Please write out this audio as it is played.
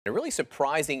A really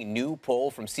surprising new poll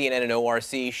from CNN and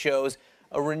ORC shows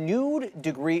a renewed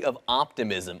degree of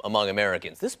optimism among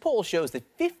Americans. This poll shows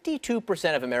that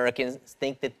 52% of Americans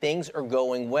think that things are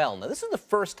going well. Now, this is the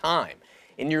first time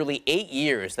in nearly 8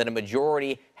 years that a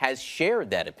majority has shared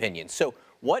that opinion. So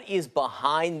what is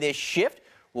behind this shift?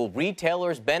 Will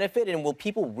retailers benefit, and will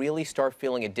people really start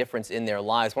feeling a difference in their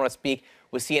lives? I want to speak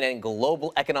with CNN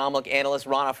global economic analyst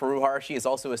Rana Foroohar. She is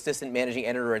also assistant managing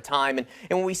editor at Time. And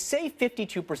when we say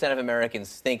 52% of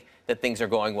Americans think that things are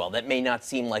going well, that may not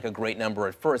seem like a great number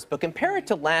at first, but compare it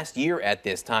to last year at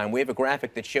this time. We have a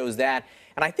graphic that shows that.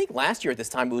 And I think last year at this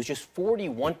time, it was just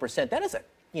 41%. That is a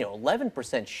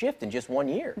 11% shift in just 1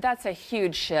 year. That's a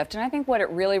huge shift. And I think what it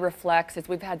really reflects is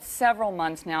we've had several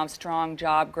months now of strong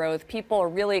job growth. People are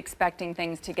really expecting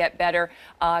things to get better.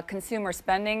 Consumer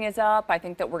spending is up. I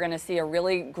think that we're going to see a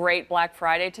really great Black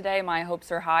Friday today. My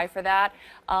hopes are high for that.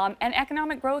 And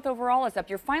economic growth overall is up.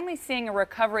 You're finally seeing a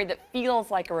recovery that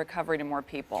feels like a recovery to more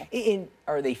people. And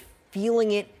are they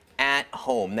feeling it at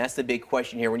home? That's the big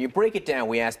question here. When you break it down,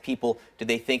 we ask people, do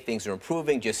they think things are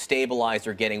improving, just stabilized,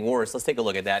 or getting worse? Let's take a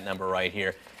look at that number right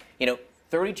here.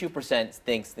 32%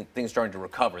 thinks that things are starting to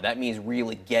recover. That means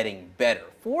really getting better.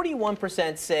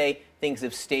 41% say things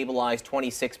have stabilized,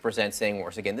 26% saying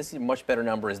worse. Again, this is a much better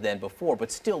number than before,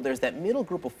 but still there's that middle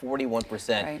group of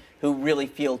 41% who really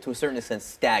feel, to a certain extent,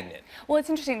 stagnant. Well, it's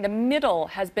interesting. The middle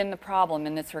has been the problem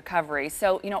in this recovery.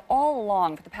 So, all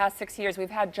along for the past 6 years,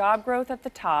 we've had job growth at the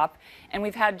top, and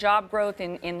we've had job growth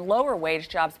in lower wage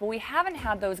jobs, but we haven't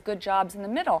had those good jobs in the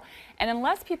middle. And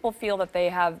unless people feel that they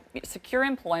have secure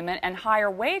employment and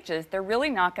higher wages, they're really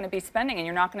not going to be spending, and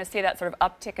you're not going to see that sort of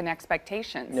uptick in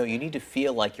expectations. No, you need to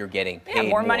feel like you're getting paid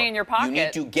more money in your pocket. You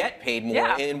need to get paid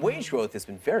more, and wage growth has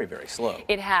been very, very slow.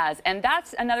 It has, and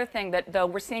that's another thing that, though,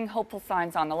 we're seeing hopeful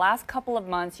signs on. The last couple of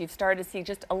months, you've started to see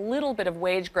just a little bit of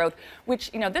wage growth, which,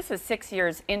 this is 6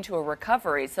 years into a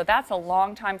recovery, so that's a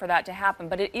long time for that to happen,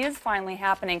 but it is finally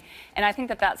happening, and I think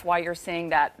that that's why you're seeing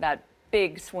that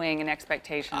big swing in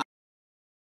expectations.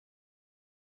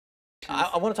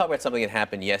 I want to talk about something that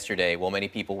happened yesterday while many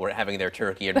people were having their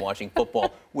turkey and watching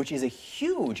football, which is a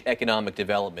huge economic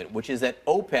development, which is that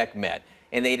OPEC met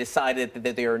and they decided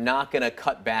that they are not going to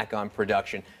cut back on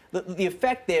production. The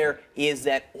effect there is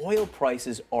that oil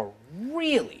prices are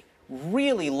really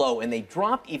low, and they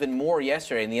dropped even more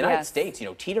yesterday in the United States,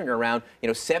 teetering around,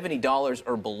 $70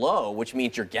 or below, which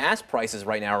means your gas prices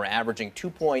right now are averaging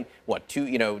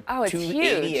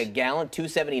 280 a gallon,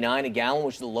 279 a gallon,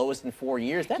 which is the lowest in 4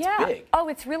 years. That's big. Oh,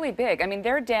 it's really big. I mean,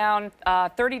 they're down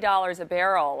 $30 a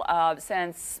barrel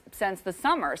since the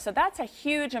summer. So that's a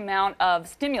huge amount of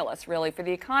stimulus, really, for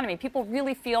the economy. People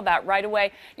really feel that right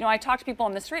away. I talk to people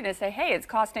on the street and they say, hey, it's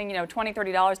costing, $20,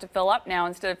 $30 to fill up now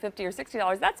instead of $50 or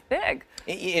 $60. That's big.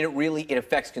 It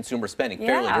affects consumer spending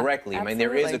fairly directly. I mean,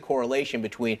 there is a correlation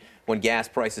between when gas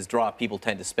prices drop, people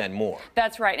tend to spend more.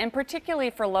 That's right, and particularly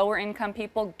for lower income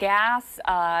people, gas,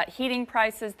 heating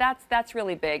prices, that's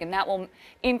really big, and that will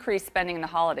increase spending in the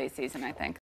holiday season, I think.